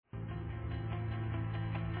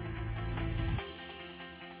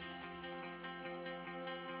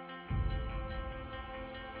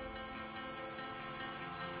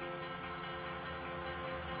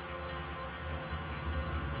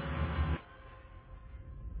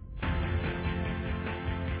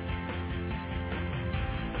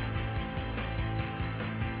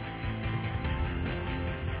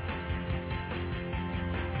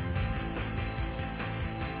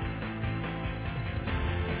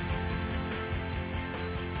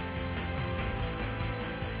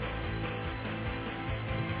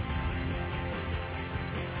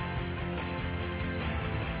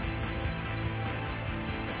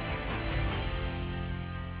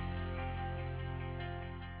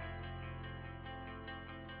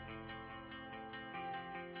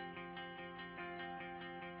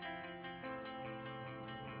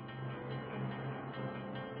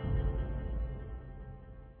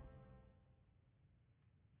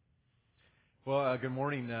Well, good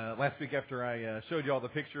morning. Last week after I showed you all the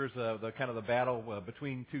pictures of the kind of the battle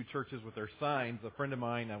between two churches with their signs, a friend of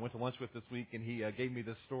mine I went to lunch with this week, and he gave me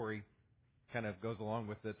this story. Kind of goes along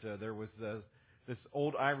with it. There was this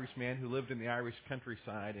old Irish man who lived in the Irish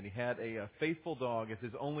countryside, and he had a faithful dog as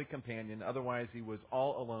his only companion. Otherwise, he was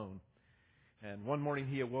all alone. And one morning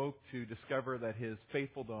he awoke to discover that his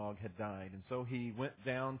faithful dog had died. And so he went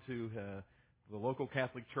down to the local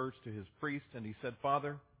Catholic church to his priest, and he said,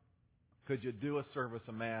 "Father, could you do a service,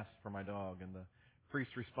 a mass for my dog?" And the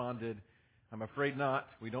priest responded, "I'm afraid not.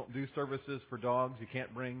 We don't do services for dogs. You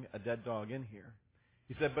can't bring a dead dog in here."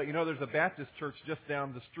 He said, "But there's a Baptist church just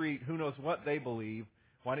down the street. Who knows what they believe?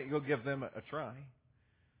 Why don't you go give them a try?"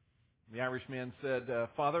 The Irishman said,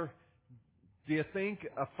 "Father, do you think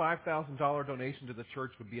a $5,000 donation to the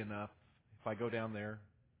church would be enough if I go down there?"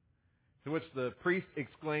 To which the priest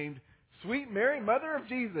exclaimed, "Sweet Mary, Mother of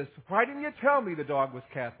Jesus, why didn't you tell me the dog was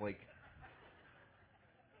Catholic?"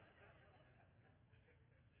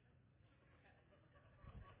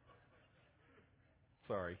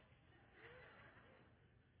 Sorry.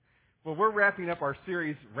 Well, we're wrapping up our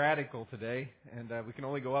series, Radical, today, and we can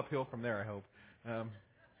only go uphill from there, I hope.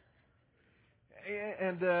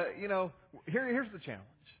 Here's the challenge.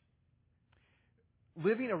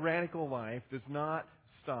 Living a radical life does not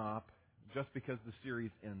stop just because the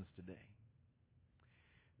series ends today.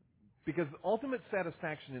 Because ultimate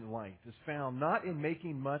satisfaction in life is found not in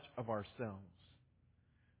making much of ourselves,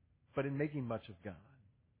 but in making much of God.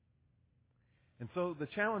 And so the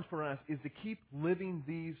challenge for us is to keep living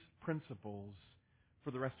these principles for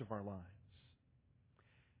the rest of our lives.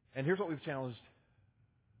 And here's what we've challenged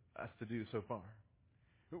us to do so far.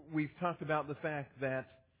 We've talked about the fact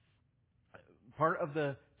that part of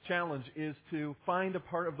the challenge is to find a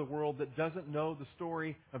part of the world that doesn't know the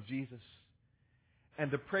story of Jesus and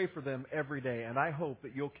to pray for them every day. And I hope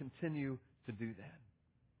that you'll continue to do that.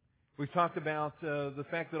 We've talked about the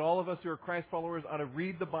fact that all of us who are Christ followers ought to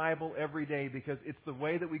read the Bible every day because it's the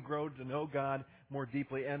way that we grow to know God more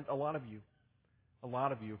deeply. And a lot of you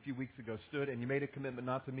a few weeks ago stood and you made a commitment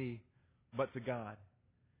not to me, but to God,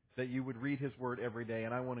 that you would read His Word every day.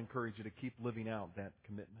 And I want to encourage you to keep living out that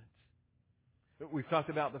commitment. We've talked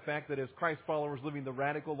about the fact that as Christ followers living the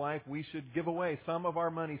radical life, we should give away some of our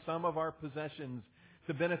money, some of our possessions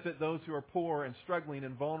to benefit those who are poor and struggling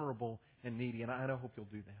and vulnerable and needy. And I hope you'll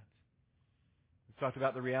do that. We've talked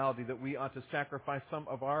about the reality that we ought to sacrifice some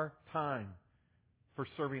of our time for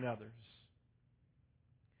serving others.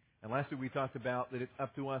 And lastly, we talked about that it's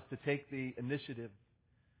up to us to take the initiative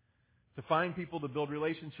to find people to build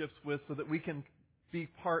relationships with so that we can be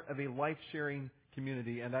part of a life-sharing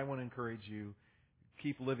community. And I want to encourage you,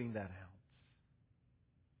 keep living that out.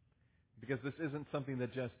 Because this isn't something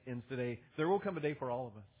that just ends today. There will come a day for all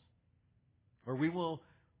of us where we will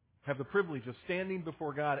have the privilege of standing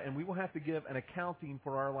before God, and we will have to give an accounting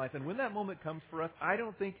for our life. And when that moment comes for us, I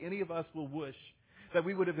don't think any of us will wish that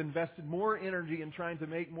we would have invested more energy in trying to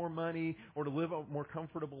make more money or to live a more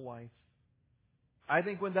comfortable life. I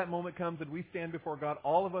think when that moment comes and we stand before God,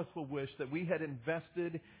 all of us will wish that we had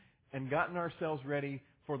invested and gotten ourselves ready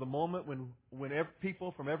for the moment when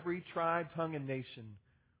people from every tribe, tongue, and nation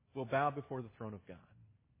will bow before the throne of God.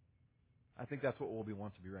 I think that's what we'll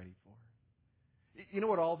want to be ready for. You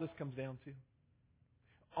know what all this comes down to?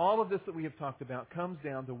 All of this that we have talked about comes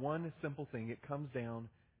down to one simple thing. It comes down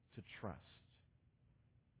to trust.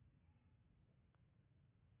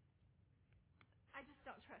 I just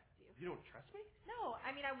don't trust you. You don't trust me? No,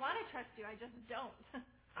 I want to trust you. I just don't.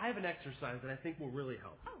 I have an exercise that I think will really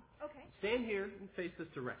help. Oh, okay. Stand here and face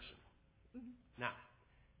this direction. Mm-hmm. Now,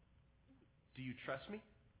 do you trust me?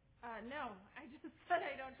 No, I just said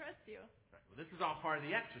I don't trust you. Right, well, this is all part of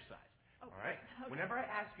the exercise. Oh, all right? Okay. Whenever I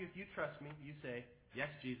ask you if you trust me, you say, "Yes,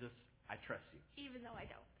 Jesus, I trust you." Even though I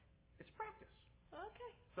don't. It's practice.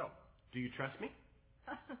 Okay. So, do you trust me?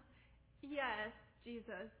 Yes,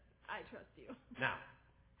 Jesus, I trust you. Now,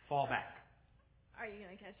 fall back. Are you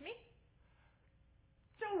going to catch me?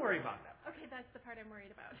 Don't worry about that. Okay, that's the part I'm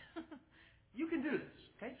worried about. You can do this,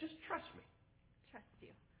 okay? Just trust me. Trust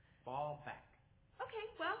you. Fall back. Okay,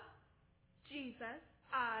 well, Jesus,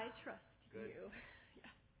 I trust Good. you.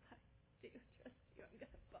 Yes, I do trust you. I'm going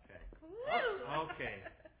to fall Okay. back. Woo! Okay.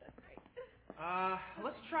 Great.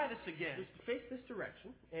 Let's try this again. Just face this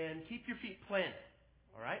direction and keep your feet planted.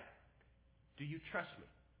 All right? Do you trust me?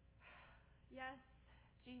 Yes,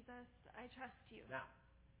 Jesus, I trust you. Now,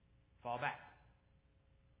 fall back.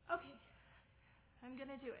 Okay, I'm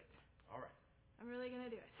going to do it. All right. I'm really going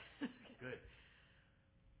to do it. Good.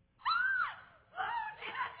 Oh,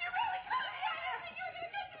 Jesus, you're really good. I didn't think you were going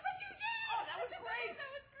to catch me, but you did. Oh, that was great.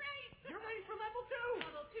 That was great. You're ready for level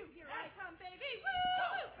 2. Level 2, here I come, baby.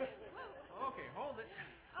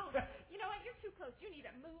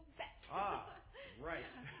 right.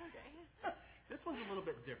 Okay. This one's a little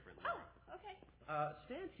bit different. Oh, Laura. okay.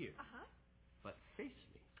 Stand here, Uh-huh. but face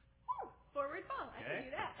me. Oh, forward fold. I can Okay.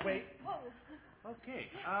 do that. Wait. Whoa. Okay.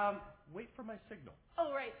 Wait for my signal.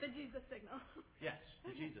 Oh, right, the Jesus signal. Yes,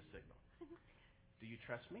 the Jesus signal. Do you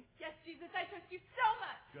trust me? Yes, Jesus, I trust you so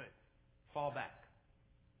much. Good. Fall back.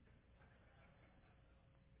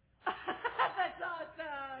 That's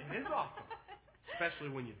awesome. It is awesome,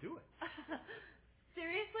 especially when you do it.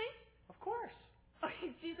 Seriously? Of course.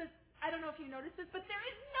 Okay, Jesus, I don't know if you noticed this, but there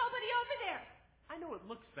is nobody over there. I know it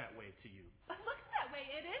looks that way to you. It looks that way.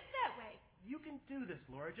 It is that way. You can do this,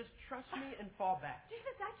 Laura. Just trust me and fall back.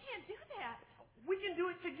 Jesus, I can't do that. We can do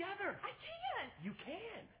it together. I can't. You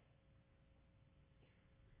can.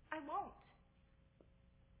 I won't.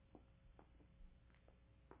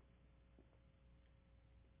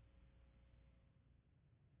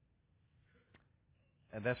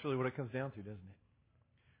 And that's really what it comes down to, doesn't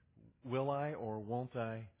it? Will I or won't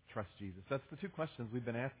I trust Jesus? That's the two questions we've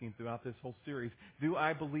been asking throughout this whole series. Do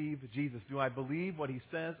I believe Jesus? Do I believe what he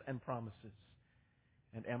says and promises?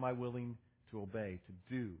 And am I willing to obey,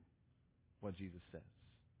 to do what Jesus says?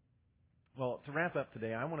 Well, to wrap up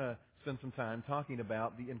today, I want to spend some time talking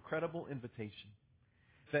about the incredible invitation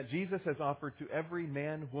that Jesus has offered to every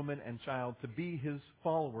man, woman, and child to be his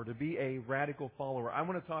follower, to be a radical follower. I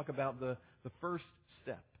want to talk about the first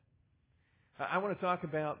step. I want to talk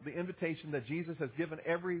about the invitation that Jesus has given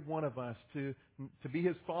every one of us to be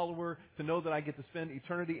his follower, to know that I get to spend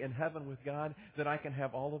eternity in heaven with God, that I can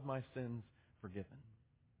have all of my sins forgiven.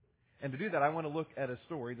 And to do that, I want to look at a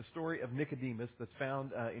story, the story of Nicodemus that's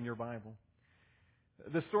found in your Bible.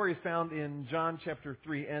 The story is found in John chapter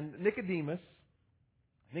 3. And Nicodemus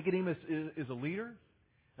is a leader.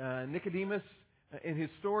 Nicodemus, in his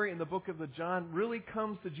story in the book of John, really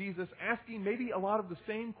comes to Jesus asking maybe a lot of the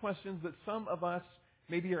same questions that some of us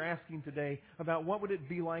maybe are asking today about what would it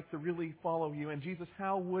be like to really follow you. And Jesus,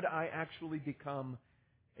 how would I actually become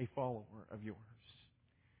a follower of yours?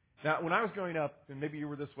 Now, when I was growing up, and maybe you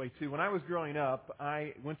were this way too, when I was growing up,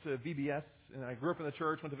 I went to VBS, and I grew up in the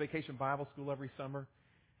church, went to Vacation Bible School every summer.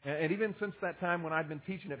 And even since that time when I've been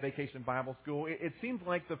teaching at Vacation Bible School, it seems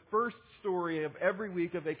like the first story of every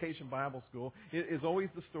week of Vacation Bible School is always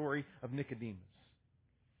the story of Nicodemus.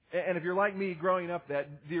 And if you're like me growing up, do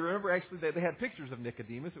you remember actually that they had pictures of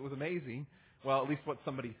Nicodemus? It was amazing. Well, at least what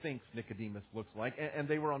somebody thinks Nicodemus looks like. And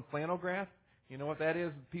they were on flannel graph. You know what that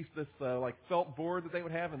is? A piece of this like felt board that they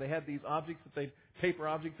would have, and they had these objects paper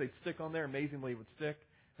objects they'd stick on there. Amazingly, it would stick,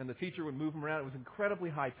 and the teacher would move them around. It was incredibly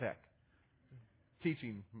high tech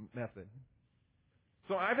teaching method.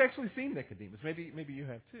 So I've actually seen Nicodemus. Maybe you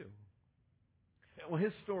have too. Well,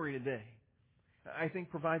 his story today, I think,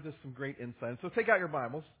 provides us some great insight. So take out your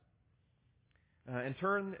Bibles and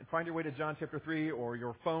find your way to John chapter 3, or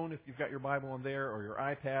your phone if you've got your Bible on there, or your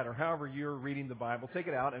iPad, or however you're reading the Bible. Take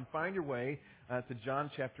it out and find your way to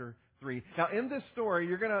John chapter 3. Now, in this story,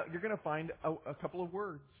 you're gonna find a couple of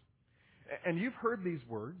words. And you've heard these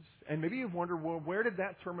words, and maybe you've wondered, well, where did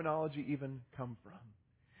that terminology even come from?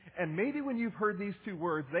 And maybe when you've heard these two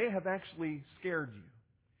words, they have actually scared you.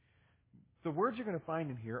 The words you're going to find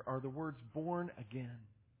in here are the words born again.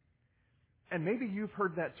 And maybe you've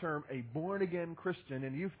heard that term, a born-again Christian,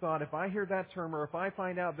 and you've thought, if I hear that term, or if I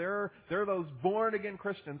find out there are those born-again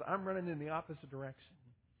Christians, I'm running in the opposite direction.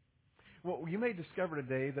 Well, you may discover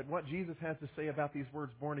today that what Jesus has to say about these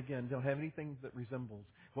words born again don't have anything that resembles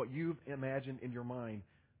what you've imagined in your mind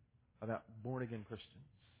about born-again Christians.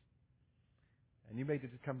 And you may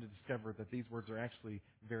come to discover that these words are actually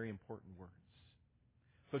very important words.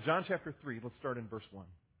 So John chapter 3, let's start in verse 1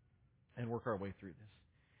 and work our way through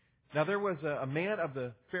this. Now there was a man of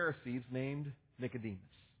the Pharisees named Nicodemus,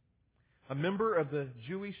 a member of the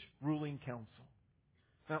Jewish ruling council.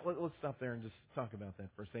 Now, let's stop there and just talk about that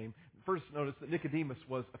for a second. First, notice that Nicodemus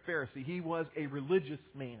was a Pharisee. He was a religious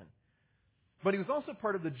man. But he was also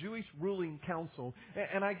part of the Jewish ruling council.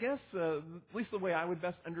 And I guess, at least the way I would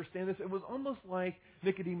best understand this, it was almost like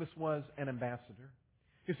Nicodemus was an ambassador.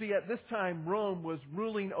 You see, at this time, Rome was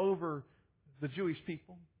ruling over the Jewish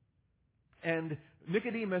people. And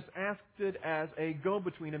Nicodemus acted as a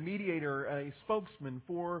go-between, a mediator, a spokesman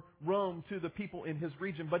for Rome to the people in his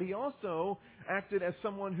region. But he also acted as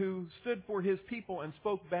someone who stood for his people and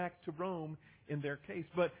spoke back to Rome in their case.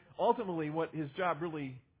 But ultimately, what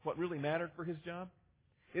really mattered for his job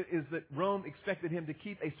is that Rome expected him to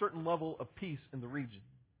keep a certain level of peace in the region.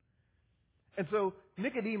 And so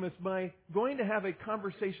Nicodemus, by going to have a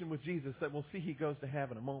conversation with Jesus that we'll see he goes to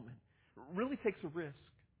have in a moment, really takes a risk.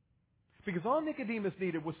 Because all Nicodemus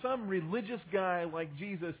needed was some religious guy like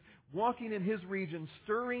Jesus walking in his region,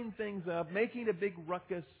 stirring things up, making a big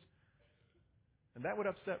ruckus, And that would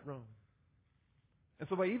upset Rome. And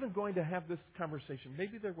so by even going to have this conversation,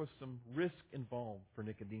 maybe there was some risk involved for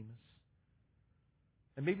Nicodemus.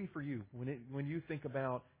 And maybe for you, when you think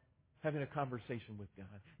about having a conversation with God,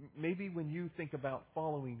 maybe when you think about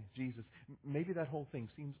following Jesus, maybe that whole thing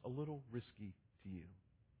seems a little risky to you.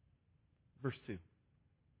 Verse 2.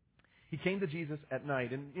 He came to Jesus at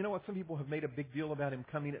night. And you know what? Some people have made a big deal about him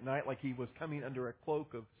coming at night, like he was coming under a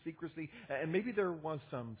cloak of secrecy. And maybe there was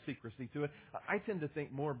some secrecy to it. I tend to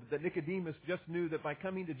think more that Nicodemus just knew that by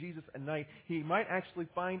coming to Jesus at night, he might actually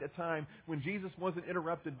find a time when Jesus wasn't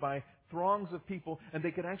interrupted by throngs of people and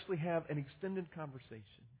they could actually have an extended conversation.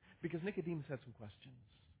 Because Nicodemus had some questions.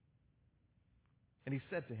 And he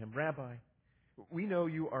said to him, Rabbi, we know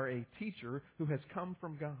you are a teacher who has come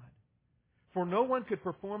from God. For no one could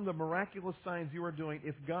perform the miraculous signs you are doing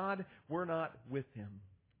if God were not with him.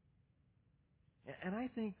 And I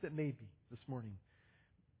think that maybe this morning,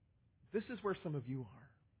 this is where some of you are.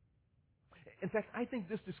 In fact, I think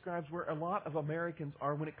this describes where a lot of Americans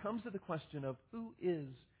are when it comes to the question of who is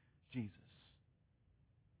Jesus.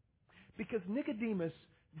 Because Nicodemus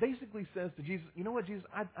basically says to Jesus, you know what, Jesus,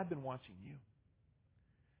 I've been watching you.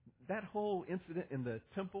 That whole incident in the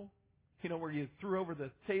temple, where you threw over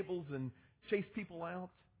the tables and chased people out.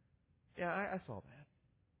 Yeah, I saw that.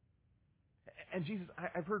 And Jesus,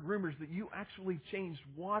 I've heard rumors that you actually changed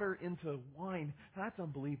water into wine. That's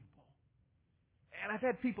unbelievable. And I've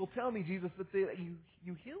had people tell me, Jesus, that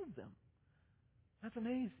you healed them. That's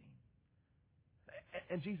amazing.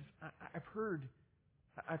 And Jesus, I've heard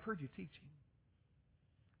you teaching.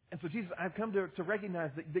 And so Jesus, I've come to recognize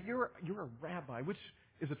that you're a rabbi, which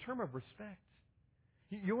is a term of respect.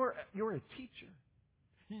 You're a teacher.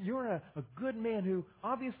 You're a good man who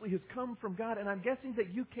obviously has come from God, and I'm guessing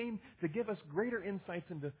that you came to give us greater insights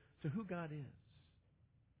into who God is.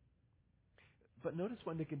 But notice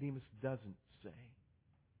what Nicodemus doesn't say.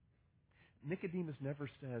 Nicodemus never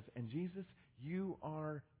says, and Jesus, you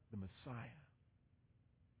are the Messiah.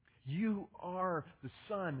 You are the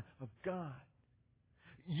Son of God.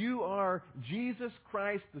 You are Jesus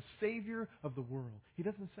Christ, the Savior of the world. He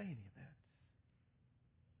doesn't say any of that.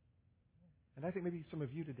 And I think maybe some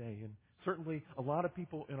of you today, and certainly a lot of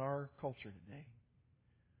people in our culture today,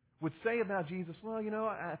 would say about Jesus, well,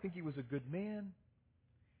 I think he was a good man.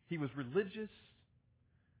 He was religious.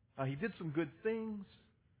 He did some good things.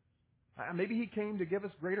 Maybe he came to give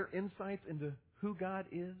us greater insights into who God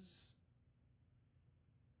is.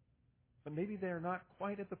 But maybe they're not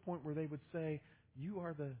quite at the point where they would say,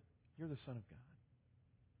 you're the Son of God.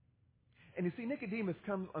 And you see, Nicodemus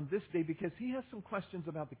comes on this day because he has some questions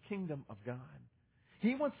about the kingdom of God.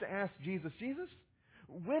 He wants to ask Jesus,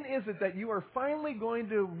 when is it that you are finally going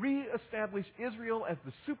to reestablish Israel as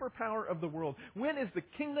the superpower of the world? When is the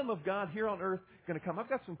kingdom of God here on earth going to come? I've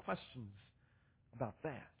got some questions about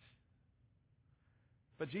that.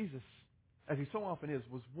 But Jesus, as he so often is,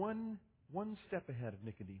 was one step ahead of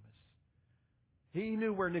Nicodemus. He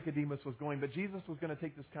knew where Nicodemus was going, but Jesus was going to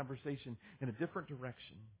take this conversation in a different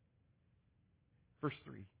direction. Verse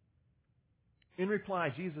 3. In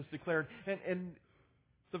reply, Jesus declared, and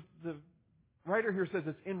the writer here says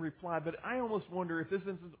it's in reply, but I almost wonder if this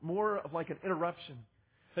is more of like an interruption.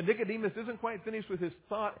 That Nicodemus isn't quite finished with his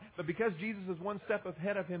thought, but because Jesus is one step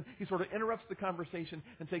ahead of him, he sort of interrupts the conversation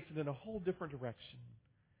and takes it in a whole different direction.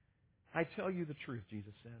 I tell you the truth,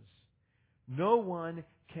 Jesus says. No one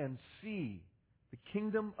can see the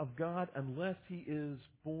kingdom of God unless he is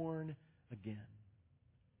born again.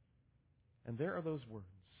 And there are those words,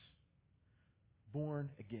 born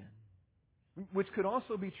again, which could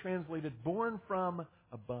also be translated born from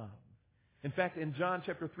above. In fact, in John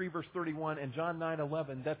chapter 3, verse 31 and John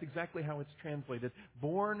 9:11, that's exactly how it's translated,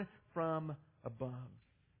 born from above.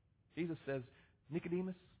 Jesus says,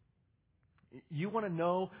 Nicodemus, you want to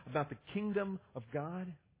know about the kingdom of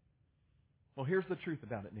God? Well, here's the truth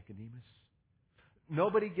about it, Nicodemus.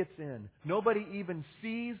 Nobody gets in. Nobody even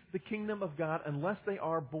sees the kingdom of God unless they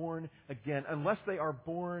are born again, unless they are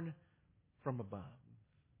born from above.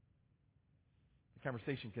 The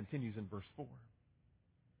conversation continues in verse 4.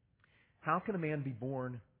 How can a man be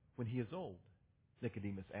born when he is old?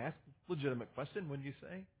 Nicodemus asked. Legitimate question, wouldn't you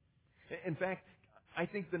say? In fact, I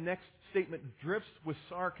think the next statement drips with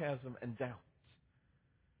sarcasm and doubt.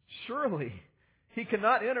 Surely he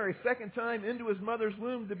cannot enter a second time into his mother's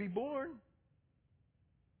womb to be born.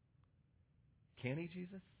 Can he,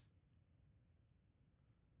 Jesus?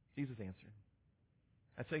 Jesus answered,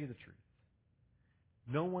 I tell you the truth.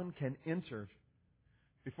 No one can enter.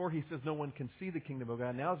 Before he says no one can see the kingdom of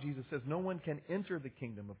God, now Jesus says no one can enter the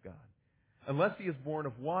kingdom of God unless he is born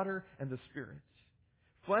of water and the Spirit.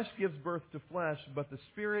 Flesh gives birth to flesh, but the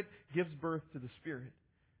Spirit gives birth to the Spirit.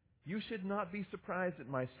 You should not be surprised at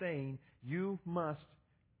my saying, you must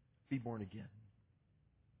be born again.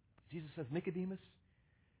 Jesus says, Nicodemus,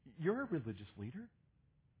 you're a religious leader.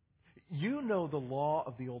 You know the law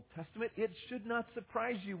of the Old Testament. It should not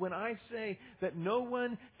surprise you when I say that no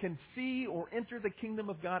one can see or enter the kingdom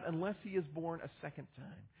of God unless he is born a second time,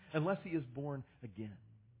 unless he is born again.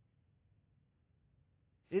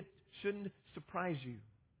 It shouldn't surprise you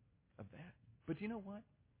of that. But you know what?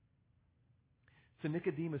 To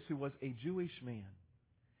Nicodemus, who was a Jewish man,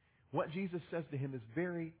 what Jesus says to him is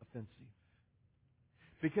very offensive.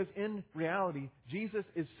 Because in reality, Jesus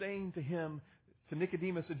is saying to him, to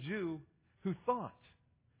Nicodemus, a Jew who thought.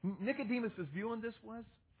 Nicodemus' view on this was,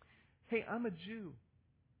 hey, I'm a Jew.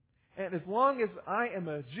 And as long as I am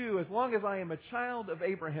a Jew, as long as I am a child of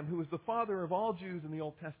Abraham, who is the father of all Jews in the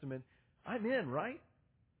Old Testament, I'm in, right?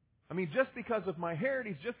 I mean, just because of my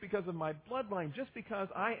heritage, just because of my bloodline, just because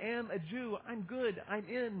I am a Jew, I'm good, I'm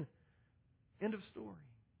in. End of story.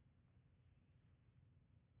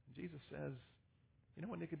 Jesus says, you know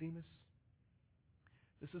what, Nicodemus?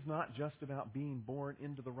 This is not just about being born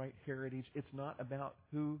into the right heritage. It's not about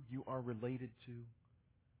who you are related to.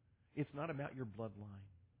 It's not about your bloodline.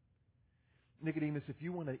 Nicodemus, if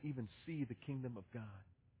you want to even see the kingdom of God,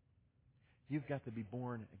 you've got to be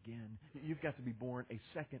born again. You've got to be born a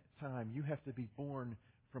second time. You have to be born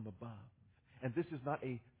from above. And this is not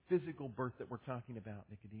a physical birth that we're talking about,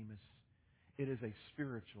 Nicodemus. It is a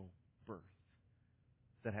spiritual birth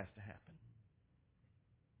that has to happen.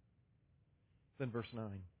 Then verse 9.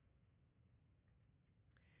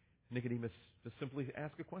 Nicodemus just simply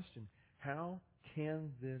asks a question. How can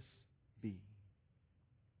this be?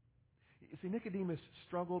 You see, Nicodemus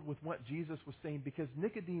struggled with what Jesus was saying because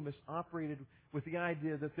Nicodemus operated with the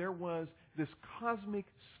idea that there was this cosmic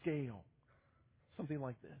scale, something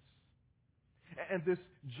like this. And this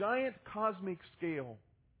giant cosmic scale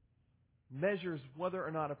measures whether or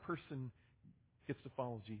not a person gets to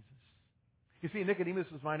follow Jesus. You see, in Nicodemus'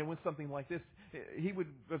 mind, it went something like this. He would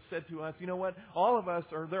have said to us, you know what, all of us,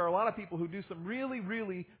 or there are a lot of people who do some really,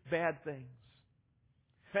 really bad things.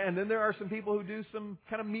 And then there are some people who do some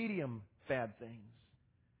kind of medium bad things.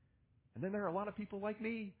 And then there are a lot of people like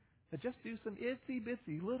me that just do some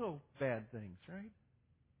itsy-bitsy little bad things, right?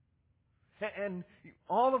 And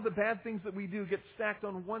all of the bad things that we do get stacked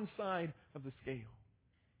on one side of the scale.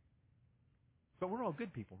 But we're all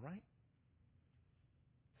good people, right?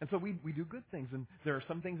 And so we do good things. And there are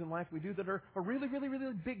some things in life we do that are really, really,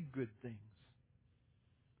 really big good things.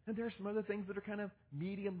 And there are some other things that are kind of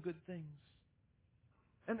medium good things.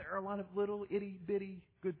 And there are a lot of little itty-bitty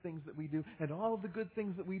good things that we do. And all of the good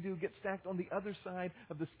things that we do get stacked on the other side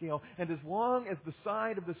of the scale. And as long as the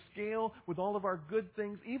side of the scale with all of our good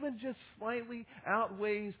things even just slightly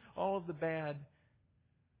outweighs all of the bad,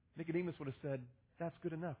 Nicodemus would have said, that's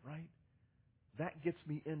good enough, right? That gets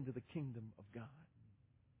me into the kingdom of God.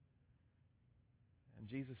 And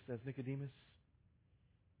Jesus says, Nicodemus,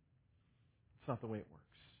 it's not the way it works.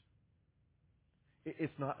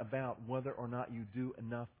 It's not about whether or not you do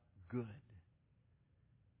enough good.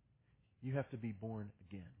 You have to be born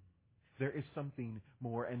again. There is something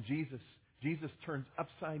more. And Jesus turns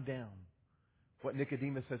upside down what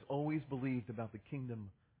Nicodemus has always believed about the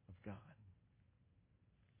kingdom of God.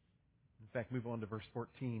 In fact, move on to verse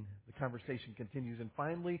 14. The conversation continues. And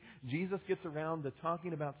finally, Jesus gets around to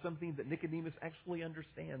talking about something that Nicodemus actually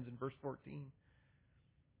understands in verse 14.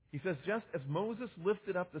 He says, just as Moses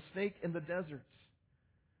lifted up the snake in the deserts.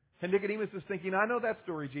 And Nicodemus is thinking, I know that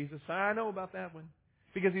story, Jesus. I know about that one.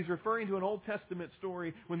 Because he's referring to an Old Testament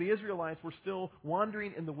story when the Israelites were still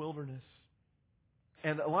wandering in the wilderness.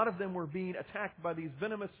 And a lot of them were being attacked by these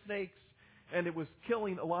venomous snakes. And it was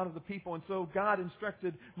killing a lot of the people. And so God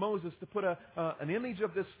instructed Moses to put an image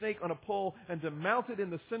of this snake on a pole and to mount it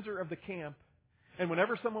in the center of the camp. And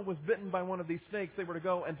whenever someone was bitten by one of these snakes, they were to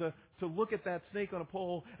go and to look at that snake on a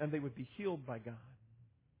pole, and they would be healed by God.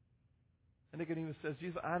 And Nicodemus says,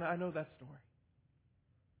 Jesus, I know that story.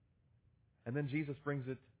 And then Jesus brings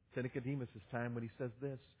it to Nicodemus' time when he says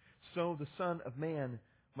this, so the Son of Man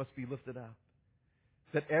must be lifted up,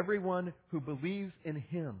 that everyone who believes in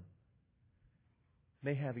Him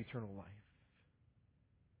may have eternal life.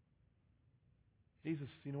 Jesus,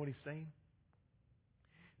 you know what He's saying?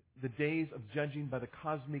 The days of judging by the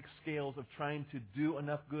cosmic scales of trying to do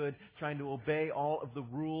enough good, trying to obey all of the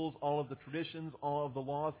rules, all of the traditions, all of the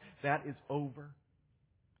laws, that is over.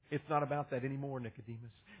 It's not about that anymore,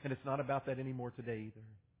 Nicodemus. And it's not about that anymore today either.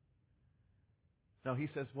 No, he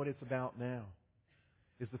says what it's about now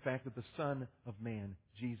is the fact that the Son of Man,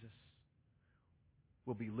 Jesus,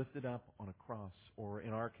 will be lifted up on a cross, or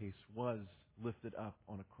in our case, was lifted up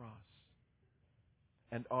on a cross.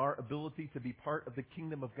 And our ability to be part of the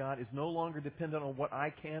kingdom of God is no longer dependent on what I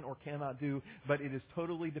can or cannot do, but it is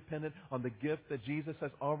totally dependent on the gift that Jesus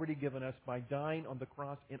has already given us by dying on the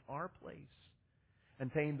cross in our place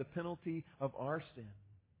and paying the penalty of our sin.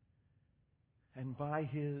 And by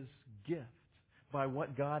His gift, by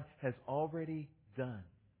what God has already done,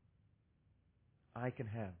 I can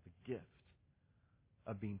have the gift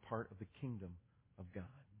of being part of the kingdom of God.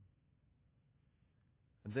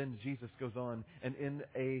 And then Jesus goes on, and in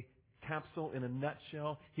a capsule, in a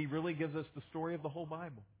nutshell, He really gives us the story of the whole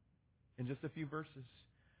Bible in just a few verses.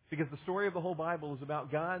 Because the story of the whole Bible is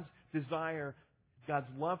about God's desire, God's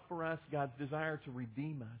love for us, God's desire to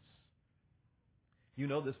redeem us. You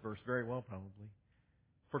know this verse very well, probably.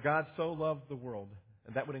 For God so loved the world,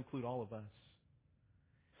 and that would include all of us,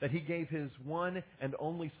 that He gave His one and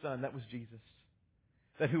only Son, that was Jesus,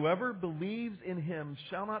 that whoever believes in Him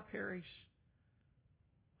shall not perish,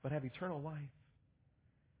 but have eternal life.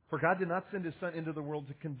 For God did not send His Son into the world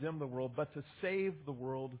to condemn the world, but to save the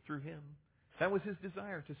world through Him. That was His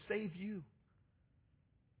desire, to save you.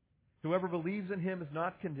 Whoever believes in Him is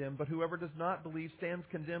not condemned, but whoever does not believe stands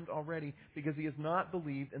condemned already, because he has not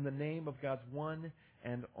believed in the name of God's one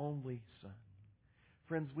and only Son.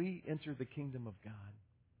 Friends, we enter the kingdom of God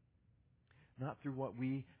not through what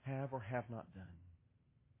we have or have not done.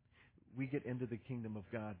 We get into the kingdom of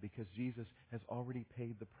God because Jesus has already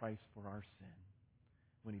paid the price for our sin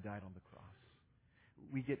when He died on the cross.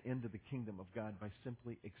 We get into the kingdom of God by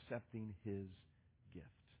simply accepting His gift.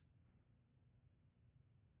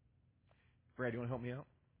 Brad, you want to help me out?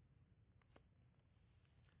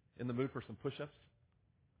 In the mood for some push-ups?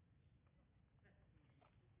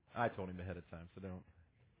 I told him ahead of time, so don't.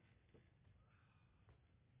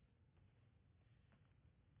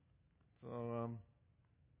 So,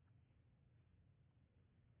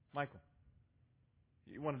 Michael,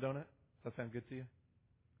 you want a donut? Does that sound good to you?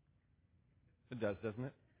 It does, doesn't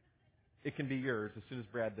it? It can be yours as soon as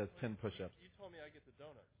Brad does 10 push-ups. You told me I get the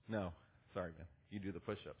donuts. No. Sorry, man. You do the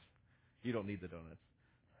push-ups. You don't need the donuts.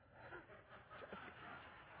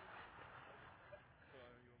 So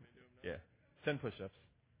you want me to do them now? Yeah. 10 push-ups.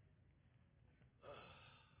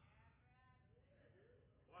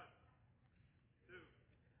 1, 2,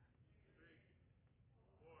 3,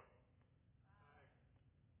 4, 5,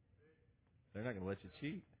 6. They're not going to let you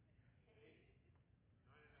cheat.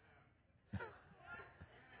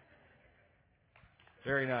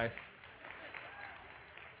 Very nice.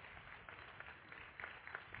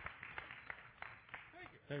 Thank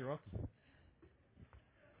you. Hey, you're welcome.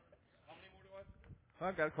 How many more do I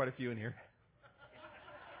have? I've got quite a few in here.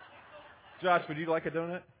 Josh, would you like a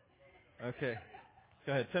donut? Okay.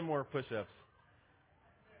 Go ahead. 10 more push-ups.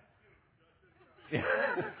 Yeah.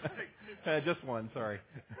 Just one, sorry.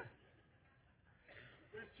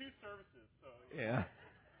 There's 2 services, so. Yeah.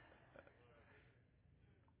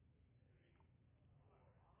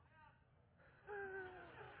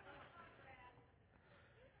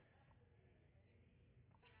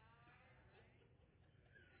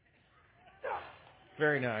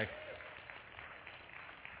 Very nice.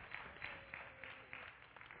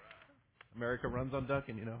 America runs on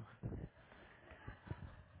Dunkin', you know.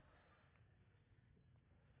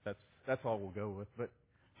 That's all we'll go with. But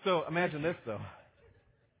so imagine this though.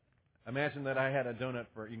 Imagine that I had a donut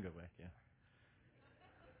for you can go back, yeah.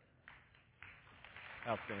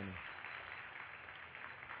 Outstanding.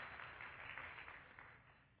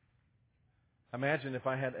 Imagine if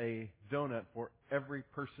I had a donut for every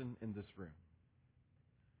person in this room.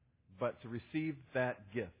 But to receive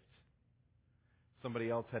that gift, somebody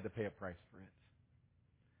else had to pay a price for it.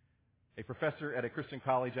 A professor at a Christian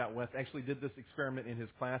college out west actually did this experiment in his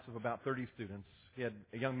class of about 30 students. He had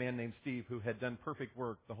a young man named Steve who had done perfect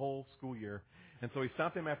work the whole school year. And so he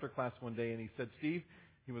stopped him after class one day and he said, Steve,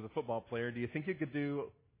 he was a football player, do you think you could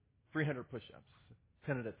do 300 push-ups,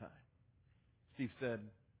 10 at a time? Steve said,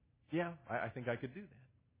 yeah, I think I could do that.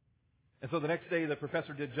 And so the next day, the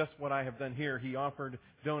professor did just what I have done here. He offered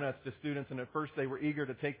donuts to students, and at first they were eager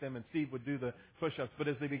to take them, and Steve would do the push-ups. But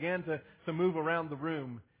as they began to move around the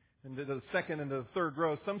room, into the second and the third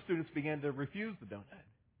row, some students began to refuse the donut.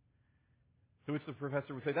 To which the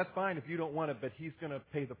professor would say, that's fine if you don't want it, but he's going to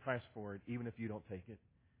pay the price for it, even if you don't take it.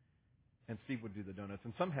 And Steve would do the donuts.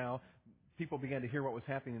 And somehow, people began to hear what was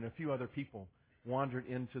happening, and a few other people wandered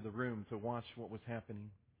into the room to watch what was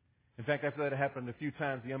happening. In fact, after that happened a few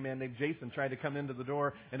times, a young man named Jason tried to come into the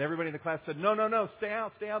door, and everybody in the class said, no, stay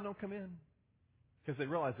out, don't come in. Because they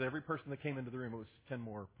realized that every person that came into the room, it was 10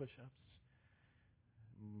 more push-ups.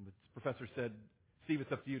 And the professor said, Steve,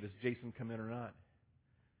 it's up to you. Does Jason come in or not?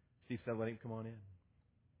 Steve said, let him come on in.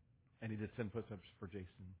 And he did 10 push-ups for Jason.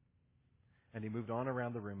 And he moved on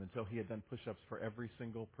around the room until he had done push-ups for every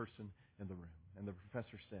single person in the room. And the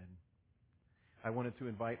professor said, I wanted to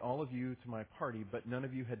invite all of you to my party, but none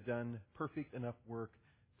of you had done perfect enough work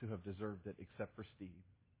to have deserved it except for Steve.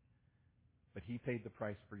 But he paid the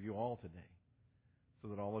price for you all today so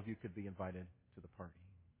that all of you could be invited to the party.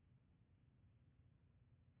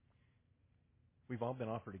 We've all been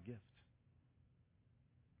offered a gift.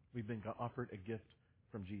 We've been offered a gift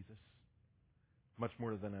from Jesus, much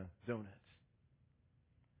more than a donut.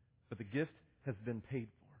 But the gift has been paid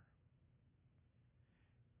for.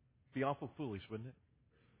 Be awful foolish, wouldn't it?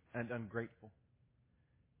 And ungrateful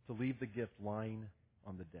to leave the gift lying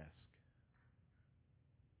on the desk.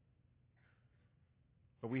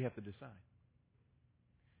 But we have to decide.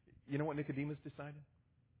 You know what Nicodemus decided?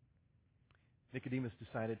 Nicodemus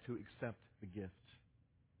decided to accept the gift.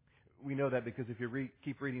 We know that because if you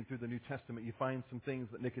keep reading through the New Testament, you find some things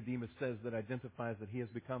that Nicodemus says that identifies that he has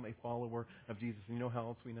become a follower of Jesus. And you know how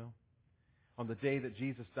else we know? On the day that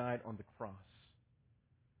Jesus died on the cross,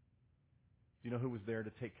 do you know who was there to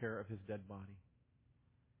take care of his dead body?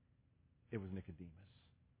 It was Nicodemus.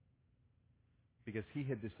 Because he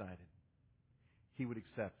had decided he would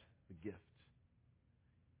accept the gift.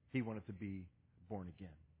 He wanted to be born again.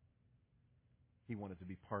 He wanted to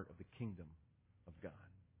be part of the kingdom of God.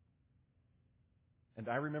 And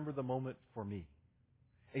I remember the moment for me,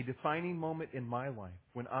 a defining moment in my life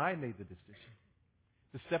when I made the decision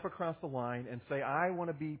to step across the line and say, I want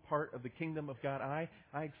to be part of the kingdom of God. I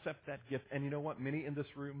accept that gift. And you know what? Many in this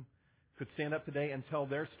room could stand up today and tell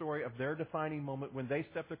their story of their defining moment when they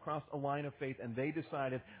stepped across a line of faith and they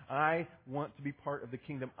decided, I want to be part of the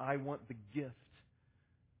kingdom. I want the gift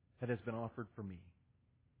that has been offered for me.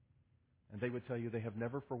 And they would tell you they have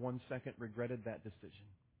never for 1 second regretted that decision.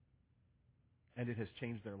 And it has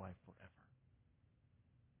changed their life forever.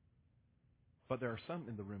 But there are some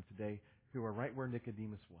in the room today who are right where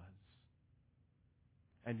Nicodemus was.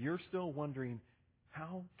 And you're still wondering,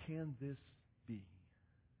 how can this be?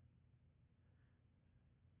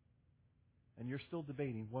 And you're still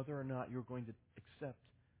debating whether or not you're going to accept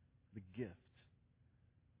the gift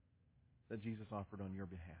that Jesus offered on your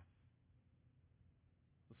behalf.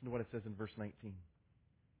 Listen to what it says in verse 19.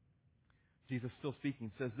 Jesus, still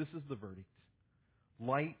speaking, says, this is the verdict.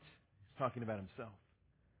 Light, he's talking about himself,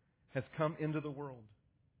 has come into the world.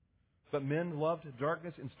 But men loved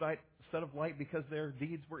darkness instead of light because their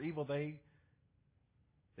deeds were evil. They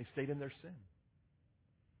stayed in their sin.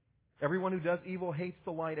 Everyone who does evil hates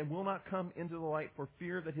the light and will not come into the light for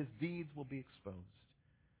fear that his deeds will be exposed.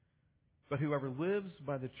 But whoever lives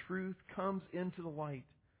by the truth comes into the light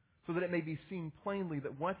so that it may be seen plainly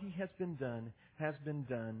that what he has been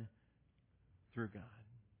done through God.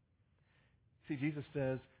 See, Jesus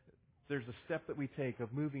says there's a step that we take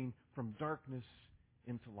of moving from darkness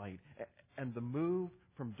into light. And the move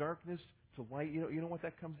from darkness to light, you know what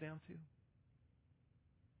that comes down to?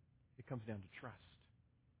 It comes down to trust.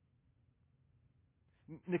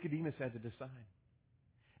 Nicodemus had to decide.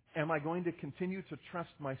 Am I going to continue to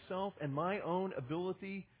trust myself and my own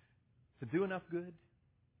ability to do enough good,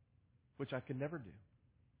 which I can never do?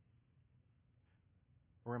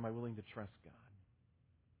 Or am I willing to trust God?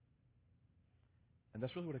 And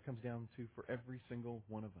that's really what it comes down to for every single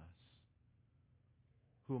one of us.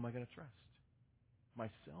 Who am I going to trust?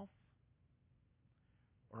 Myself?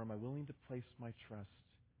 Or am I willing to place my trust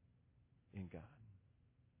in God?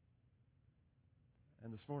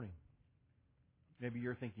 And this morning, maybe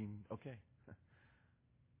you're thinking, okay,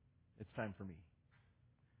 it's time for me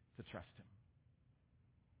to trust Him.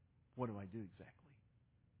 What do I do exactly?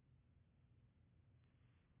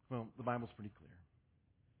 Well, the Bible's pretty clear.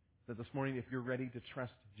 That this morning, if you're ready to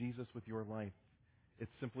trust Jesus with your life, it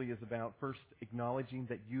simply is about first acknowledging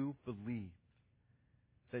that you believe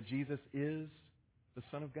that Jesus is the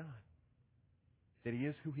Son of God, that He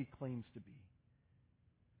is who He claims to be,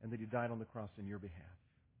 and that He died on the cross in your behalf.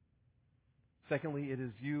 Secondly, it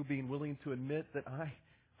is you being willing to admit that I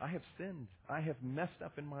have sinned. I have messed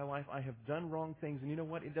up in my life. I have done wrong things. And you know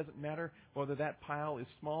what? It doesn't matter whether that pile is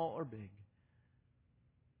small or big.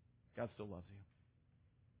 God still loves you.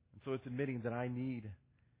 And so it's admitting that I need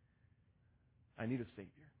a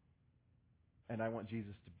Savior. And I want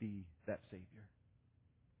Jesus to be that Savior.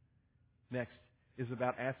 Next is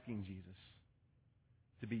about asking Jesus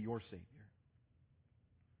to be your Savior.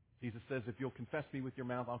 Jesus says, if you'll confess me with your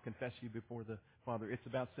mouth, I'll confess you before the Father. It's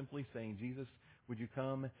about simply saying, Jesus, would you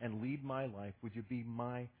come and lead my life? Would you be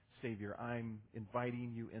my Savior? I'm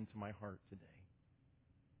inviting you into my heart today.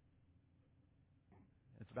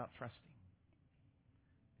 It's about trusting.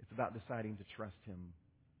 It's about deciding to trust Him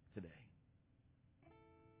today?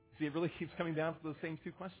 See, it really keeps coming down to those same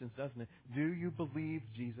two questions, doesn't it? Do you believe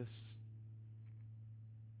Jesus?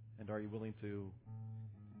 And are you willing to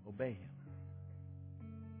obey Him?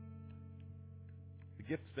 The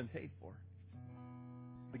gift's been paid for.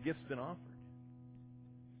 The gift's been offered.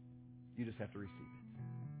 You just have to receive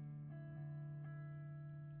it.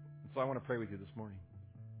 And so I want to pray with you this morning.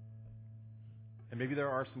 And maybe there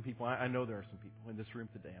are some people, I know there are some people in this room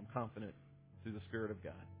today, I'm confident through the Spirit of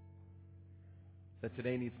God, that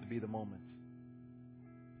today needs to be the moment.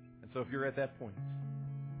 And so if you're at that point,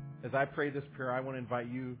 as I pray this prayer, I want to invite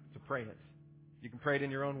you to pray it. You can pray it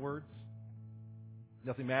in your own words.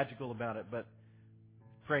 Nothing magical about it, but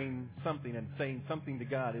praying something and saying something to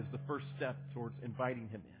God is the first step towards inviting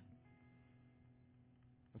Him in.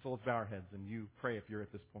 And so let's bow our heads and you pray if you're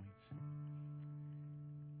at this point.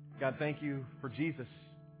 God, thank you for Jesus,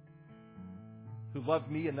 who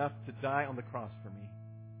loved me enough to die on the cross for me.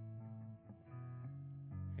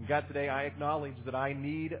 And God, today I acknowledge that I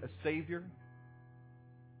need a Savior.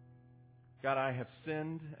 God, I have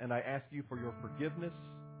sinned and I ask you for your forgiveness.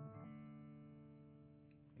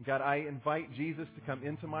 And God, I invite Jesus to come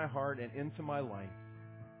into my heart and into my life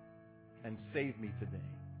and save me today.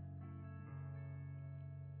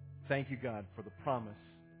 Thank you, God, for the promise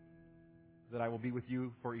that I will be with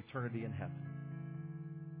you for eternity in heaven.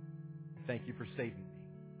 Thank you for saving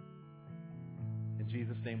me. In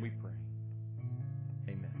Jesus' name we pray.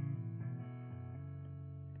 Amen.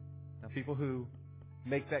 Now, people who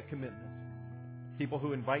make that commitment, people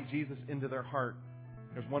who invite Jesus into their heart,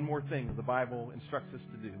 there's one more thing that the Bible instructs us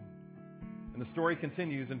to do. And the story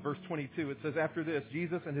continues in verse 22. It says, after this,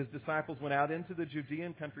 Jesus and His disciples went out into the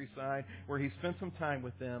Judean countryside where He spent some time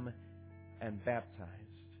with them and baptized.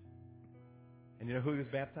 And you know who He was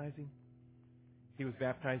baptizing? He was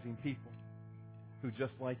baptizing people who,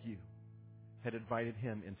 just like you, had invited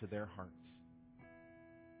Him into their hearts.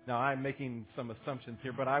 Now, I'm making some assumptions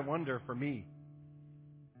here, but I wonder for me,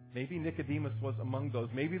 maybe Nicodemus was among those.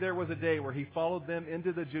 Maybe there was a day where he followed them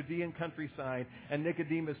into the Judean countryside, and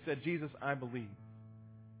Nicodemus said, Jesus, I believe.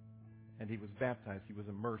 And he was baptized. He was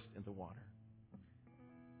immersed in the water.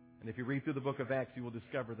 And if you read through the book of Acts, you will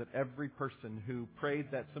discover that every person who prayed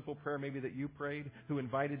that simple prayer maybe that you prayed, who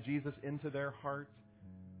invited Jesus into their heart,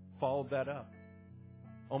 followed that up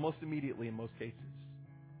almost immediately in most cases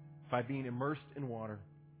by being immersed in water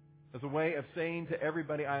as a way of saying to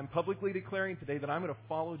everybody, I am publicly declaring today that I'm going to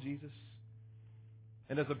follow Jesus.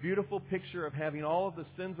 And as a beautiful picture of having all of the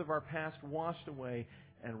sins of our past washed away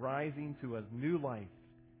and rising to a new life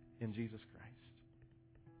in Jesus Christ.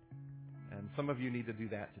 And some of you need to do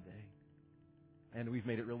that today. And we've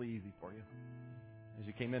made it really easy for you. As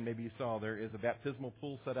you came in, maybe you saw there is a baptismal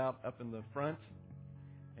pool set out up in the front.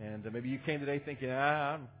 And maybe you came today thinking,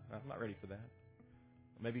 I'm not ready for that.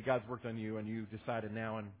 Maybe God's worked on you and you decided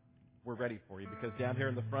now and we're ready for you. Because down here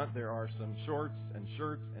in the front there are some shorts and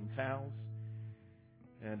shirts and towels.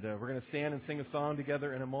 And we're going to stand and sing a song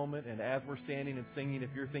together in a moment. And as we're standing and singing, if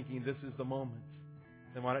you're thinking this is the moment,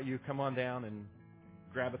 then why don't you come on down and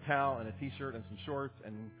grab a towel and a T-shirt and some shorts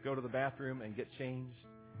and go to the bathroom and get changed.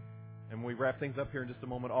 And when we wrap things up here in just a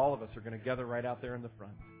moment, all of us are going to gather right out there in the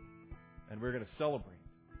front. And we're going to celebrate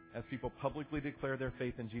as people publicly declare their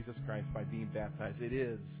faith in Jesus Christ by being baptized. It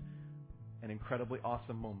is an incredibly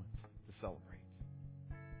awesome moment to celebrate.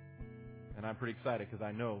 And I'm pretty excited because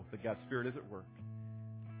I know that God's Spirit is at work.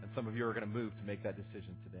 And some of you are going to move to make that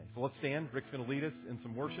decision today. So let's stand. Rick's going to lead us in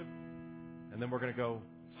some worship. And then we're going to go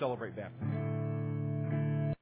celebrate baptism.